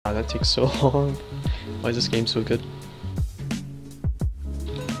that takes so long. Why is this game so good?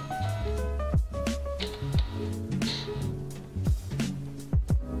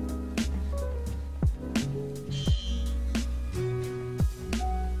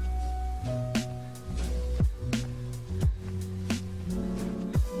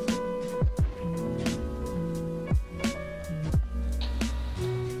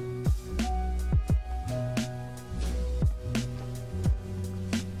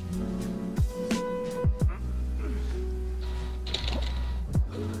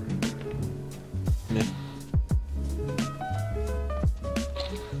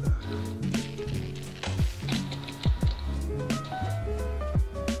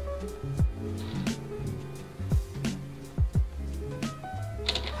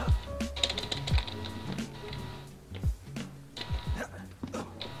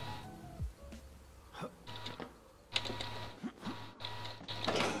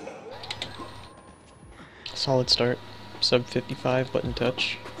 Solid start. Sub 55 button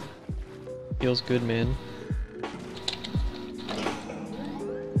touch. Feels good, man.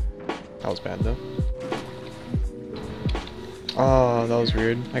 That was bad though. Oh, that was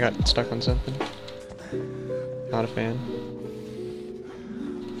weird. I got stuck on something. Not a fan.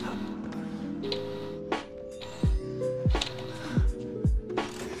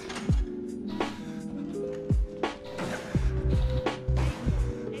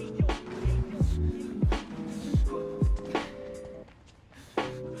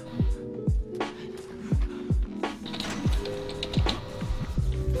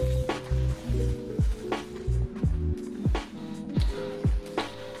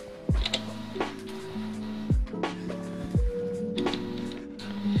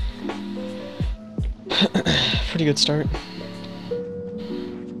 Pretty good start.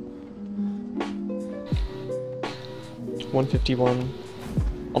 $151,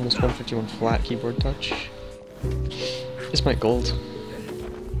 almost $151 flat keyboard touch. This might gold.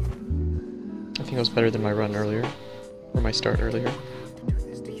 I think I was better than my run earlier, or my start earlier.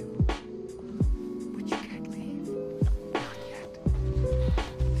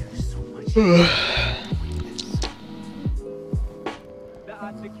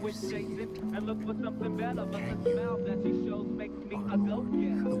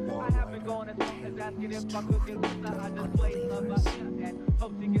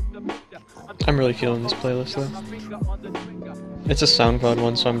 I'm really feeling this playlist though. It's a SoundCloud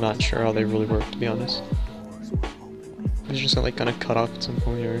one, so I'm not sure how they really work, to be honest. It's just like gonna cut off at some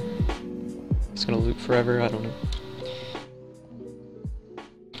point, or it's gonna loop forever, I don't know.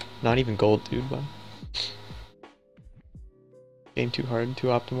 Not even gold, dude, but game too hard, too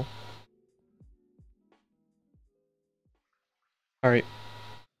optimal. Alright.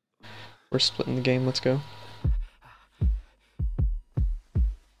 We're splitting the game, let's go.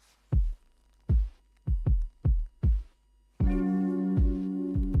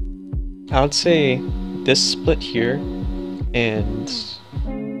 I would say this split here and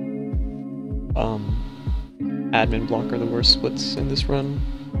admin block are the worst splits in this run.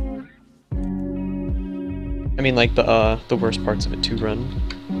 I mean, like the worst parts of it to run.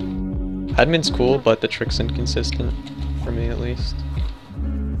 Admin's cool, but the trick's inconsistent, for me at least.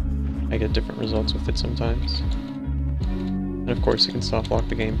 I get different results with it sometimes. And of course you can soft lock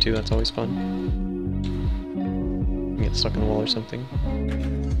the game too, that's always fun. You can get stuck in the wall or something.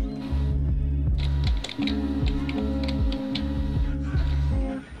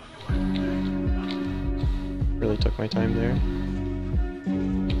 Really took my time there.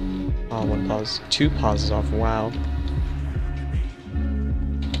 Oh, one pause. Two pauses off, wow.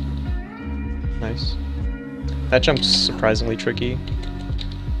 Nice. That jump's surprisingly tricky.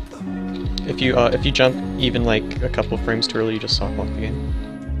 If you jump even like a couple frames too early, you just soft lock the game.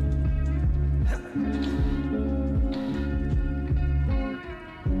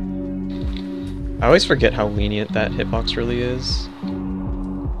 I always forget how lenient that hitbox really is.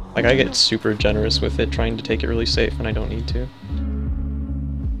 Like, I get super generous with it, trying to take it really safe when I don't need to.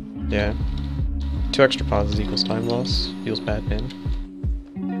 Yeah. 2 extra pauses equals time loss. Feels bad, man.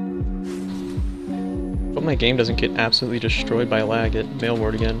 Hope my game doesn't get absolutely destroyed by lag at mail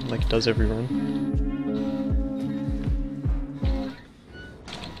ward again, like it does every run.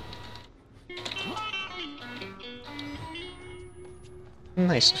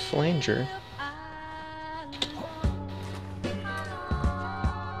 Nice flanger.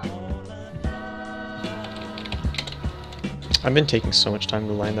 I've been taking so much time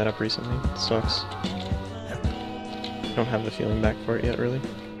to line that up recently. It sucks. I don't have the feeling back for it yet, really.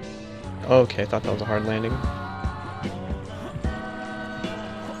 Oh, okay, I thought that was a hard landing.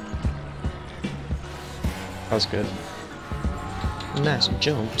 That was good. Nice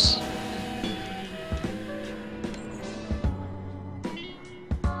jumps.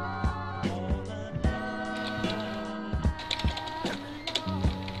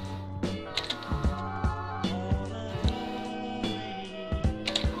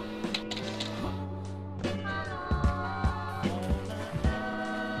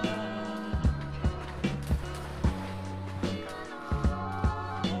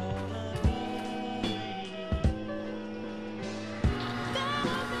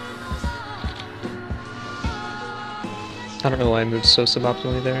 I don't know why I moved so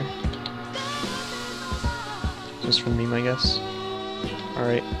suboptimally there. Just from meme, I guess.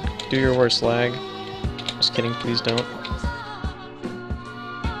 Alright, do your worst, lag. Just kidding, please don't.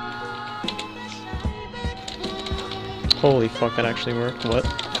 Holy fuck, that actually worked. What?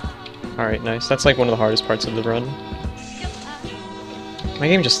 Alright, nice. That's like one of the hardest parts of the run. My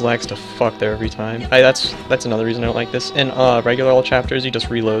game just lags to fuck there every time. That's another reason I don't like this. In regular all chapters, you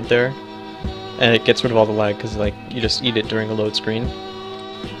just reload there. And it gets rid of all the lag because like you just eat it during a load screen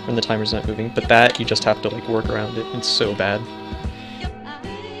when the timer's not moving. But that you just have to like work around it. It's so bad.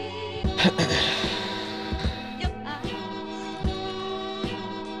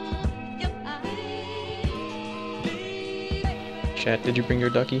 Chat, did you bring your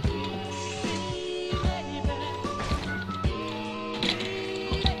ducky?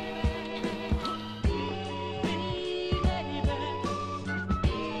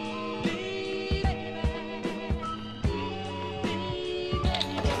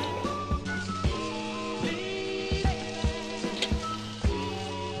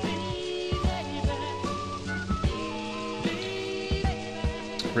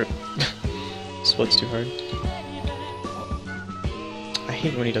 Rip. Split's too hard. I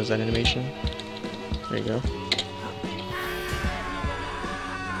hate when he does that animation. There you go.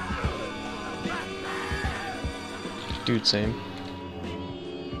 Dude, same.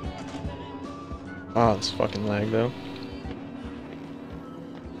 Ah, this fucking lag though.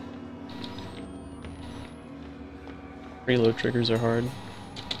 Reload triggers are hard.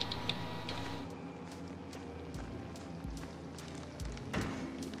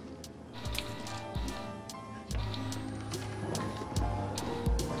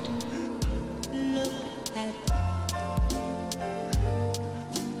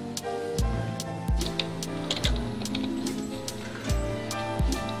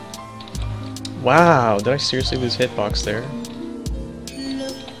 Wow, did I seriously lose hitbox there?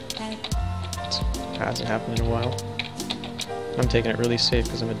 That hasn't happened in a while. I'm taking it really safe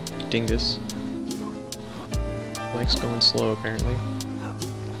because I'm a dingus. Likes going slow apparently.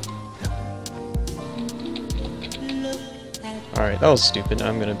 Alright, that was stupid.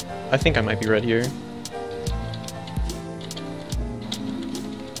 I think I might be red here.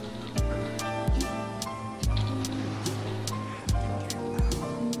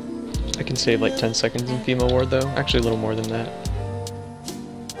 I can save like 10 seconds in female ward though. Actually a little more than that.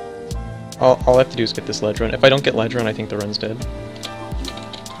 All I have to do is get this ledge run. If I don't get ledge run, I think the run's dead.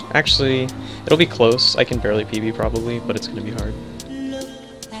 Actually, it'll be close. I can barely PB probably, but it's gonna be hard.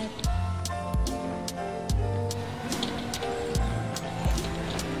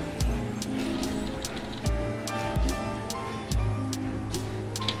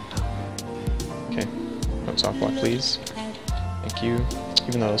 Okay, don't soft block please. Thank you.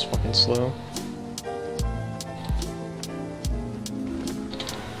 Even though it was fucking slow.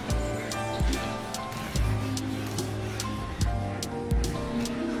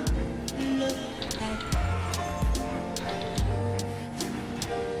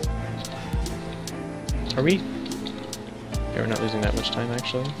 Are we? Okay, we're not losing that much time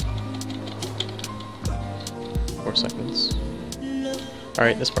actually. 4 seconds.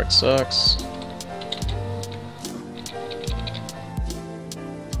 Alright, this part sucks.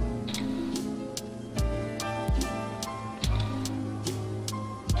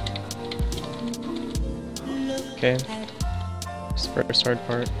 Okay, it's the first hard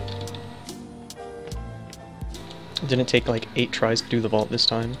part. It didn't take like 8 tries to do the vault this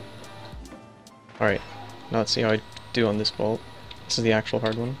time. Alright, now let's see how I do on this vault. This is the actual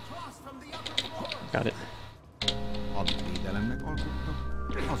hard one. Got it.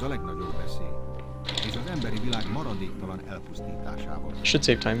 Should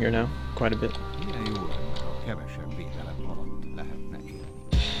save time here now, quite a bit.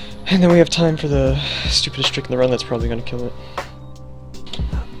 And then we have time for the stupidest trick in the run that's probably gonna kill it.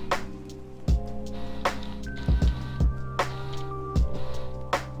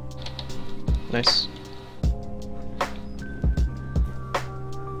 Nice.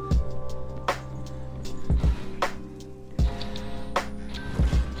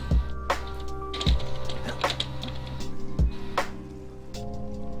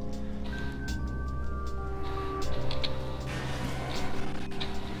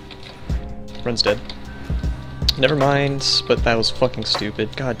 Run's dead. Never mind, but that was fucking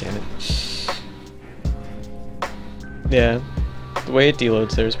stupid. God damn it. Yeah, the way it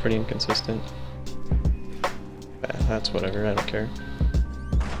deloads there is pretty inconsistent. That's whatever, I don't care.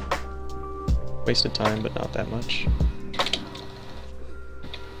 Wasted time, but not that much.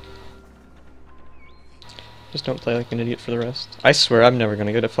 Just don't play like an idiot for the rest. I swear I'm never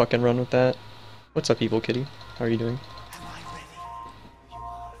gonna get a fucking run with that. What's up, Evil Kitty? How are you doing?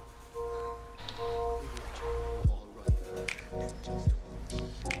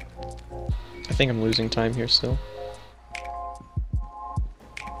 I think I'm losing time here still.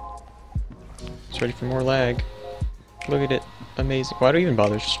 It's ready for more lag. Look at it. Amazing. Why do I even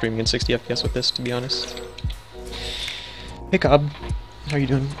bother streaming in 60 FPS with this, to be honest? Hey Cobb. How are you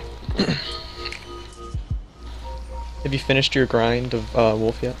doing? Have you finished your grind of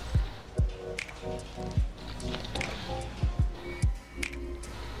Wolf yet?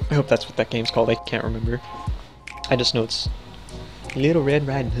 I hope that's what that game's called. I can't remember. I just know it's Little Red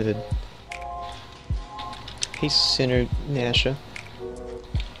Riding Hood. Hey Sinner Nasha.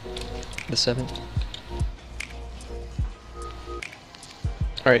 The 7th.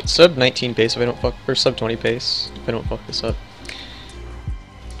 Alright, sub 19 pace if I don't fuck, or sub 20 pace if I don't fuck this up.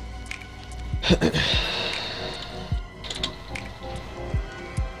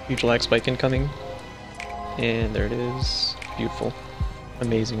 Huge lag spike incoming. And there it is. Beautiful.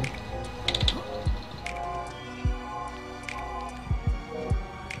 Amazing.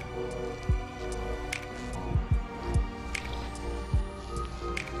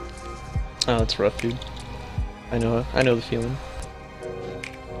 Oh, that's rough, dude. I know the feeling.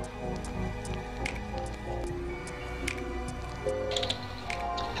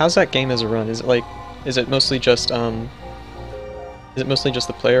 How's that game as a run? Is it mostly just the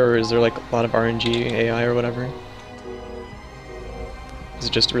player, or is there like a lot of RNG, AI, or whatever? Is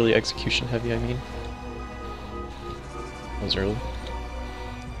it just really execution heavy, I mean? That was early.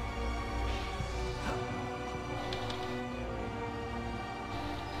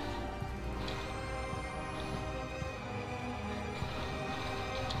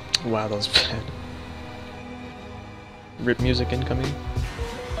 Wow, that was bad. Rip music incoming.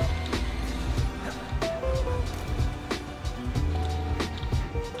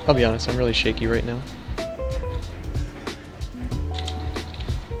 I'll be honest, I'm really shaky right now.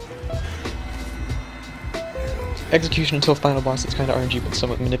 Execution until final boss, it's kinda RNG but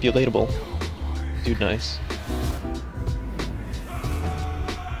somewhat manipulatable. Dude, nice.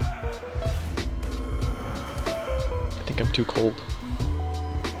 I think I'm too cold.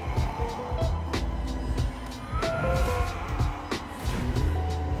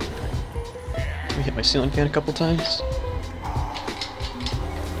 Let me hit my ceiling fan a couple times.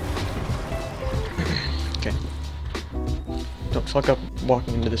 Okay. Don't fuck up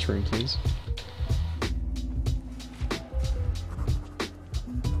walking into this room, please.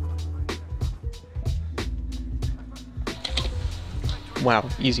 Wow,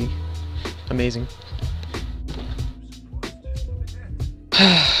 easy. Amazing.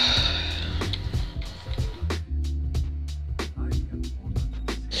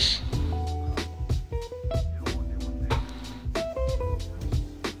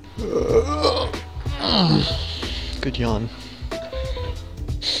 Good yawn.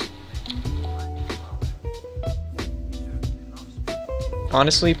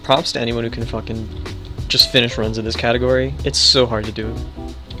 Honestly, props to anyone who can fucking just finish runs in this category. It's so hard to do.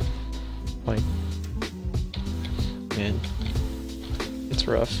 Like, man, it's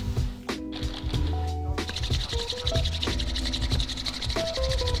rough.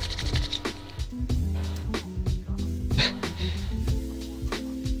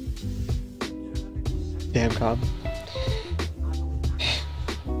 Damn, Cobb.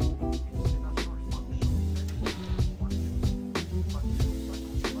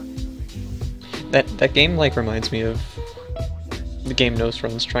 That game like reminds me of the game No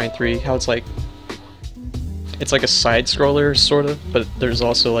Runs Trying 3, how it's like a side scroller sort of, but there's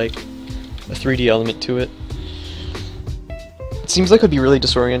also like a 3D element to it. It seems like it would be really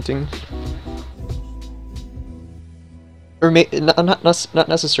disorienting. Or not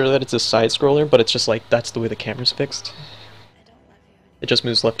necessarily that it's a side scroller, but it's just like that's the way the camera's fixed. It just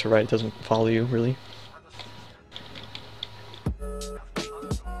moves left to right, it doesn't follow you really.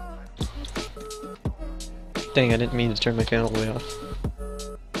 Dang, I didn't mean to turn my fan all the way off.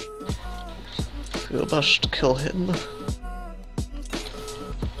 Feel best to kill him.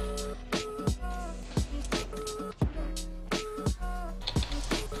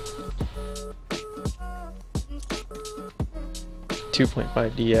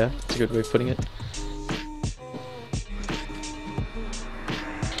 .5D, yeah, that's a good way of putting it.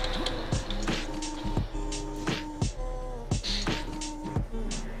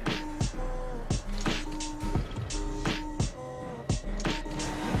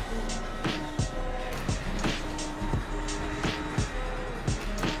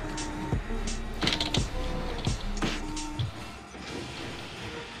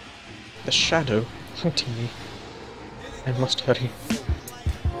 a shadow hunting me. I must hurry.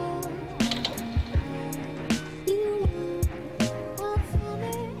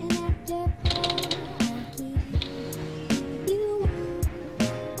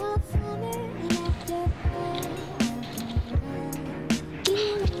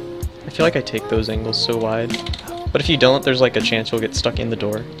 I feel like I take those angles so wide, but if you don't, there's like a chance you'll get stuck in the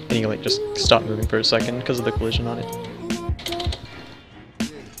door, and you like just stop moving for a second because of the collision on it.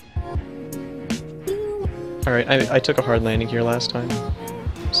 Alright, I took a hard landing here last time,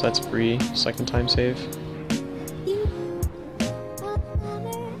 so that's free, second time save.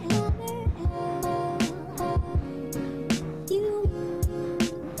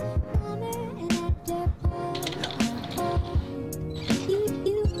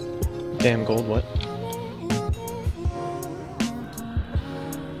 Damn gold, what?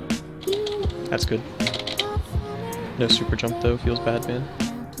 That's good. No super jump though, feels bad, man.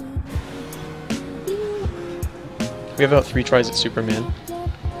 We have about 3 tries at Superman,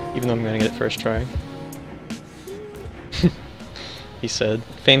 even though I'm gonna get it first try. He said.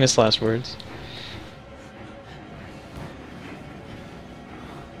 Famous last words.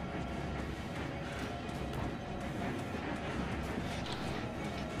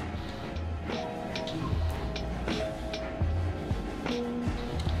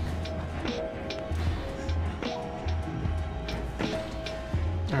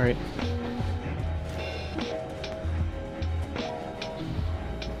 Alright.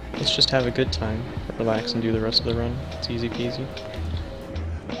 Let's just have a good time, relax, and do the rest of the run. It's easy peasy.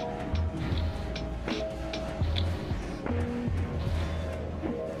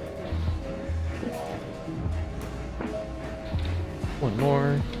 One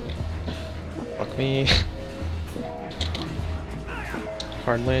more. Fuck me.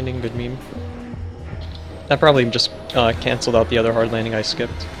 Hard landing, good meme. That probably just cancelled out the other hard landing I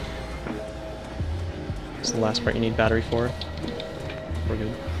skipped. It's the last part you need battery for. We're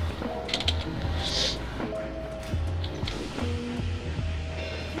good.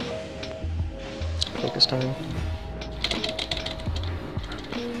 Focus time.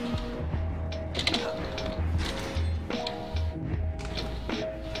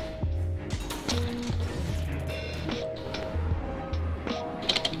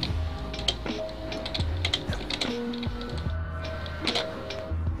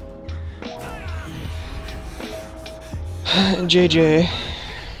 JJ.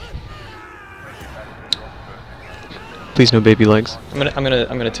 Please no baby legs. I'm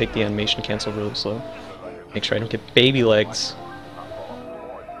gonna take the animation cancel really slow. Make sure I don't get baby legs.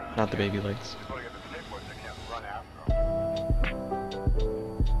 Not the baby legs.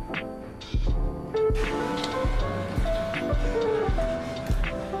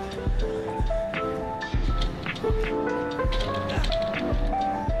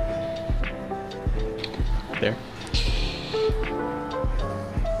 There.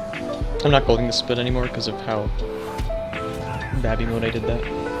 I'm not holding the split anymore because of how babby mode I did that.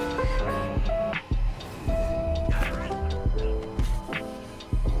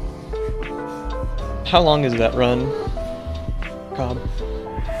 How long is that run, Cobb?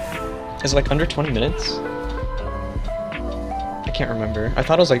 Is it like under 20 minutes? I can't remember. I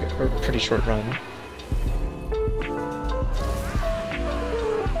thought it was like a pretty short run.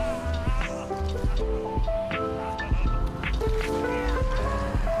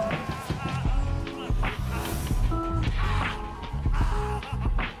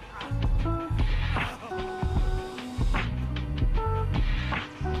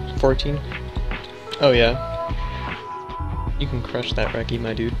 $14? Oh yeah. You can crush that Reki,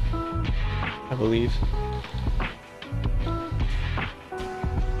 my dude. I believe.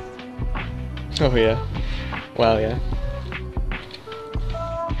 Oh yeah. Wow, yeah.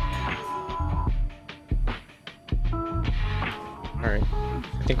 Alright.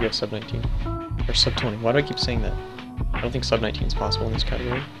 I think we have sub 19. Or sub 20. Why do I keep saying that? I don't think sub 19 is possible in this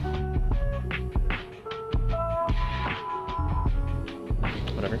category.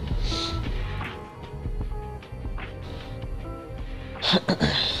 Whatever.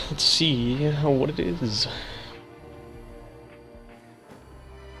 Let's see what it is.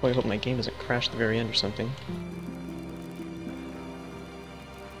 Boy, I hope my game doesn't crash at the very end or something.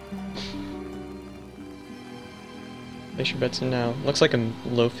 Place your bets in now. Looks like a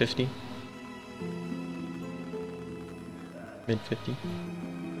low 50. Mid 50.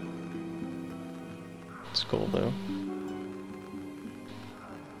 It's cool though.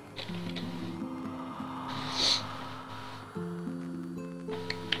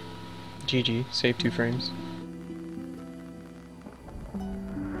 GG, save 2 frames.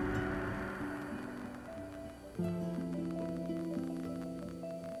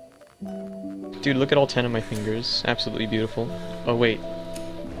 Dude, look at all 10 of my fingers. Absolutely beautiful. Oh, wait.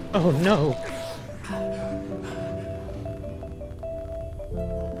 Oh, no!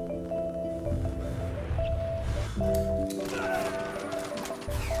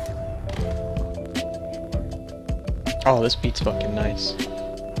 Oh, this beat's fucking nice.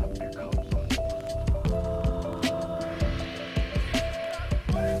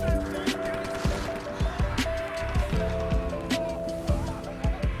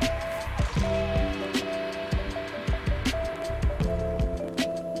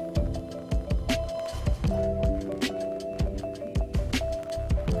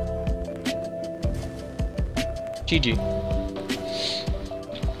 GG.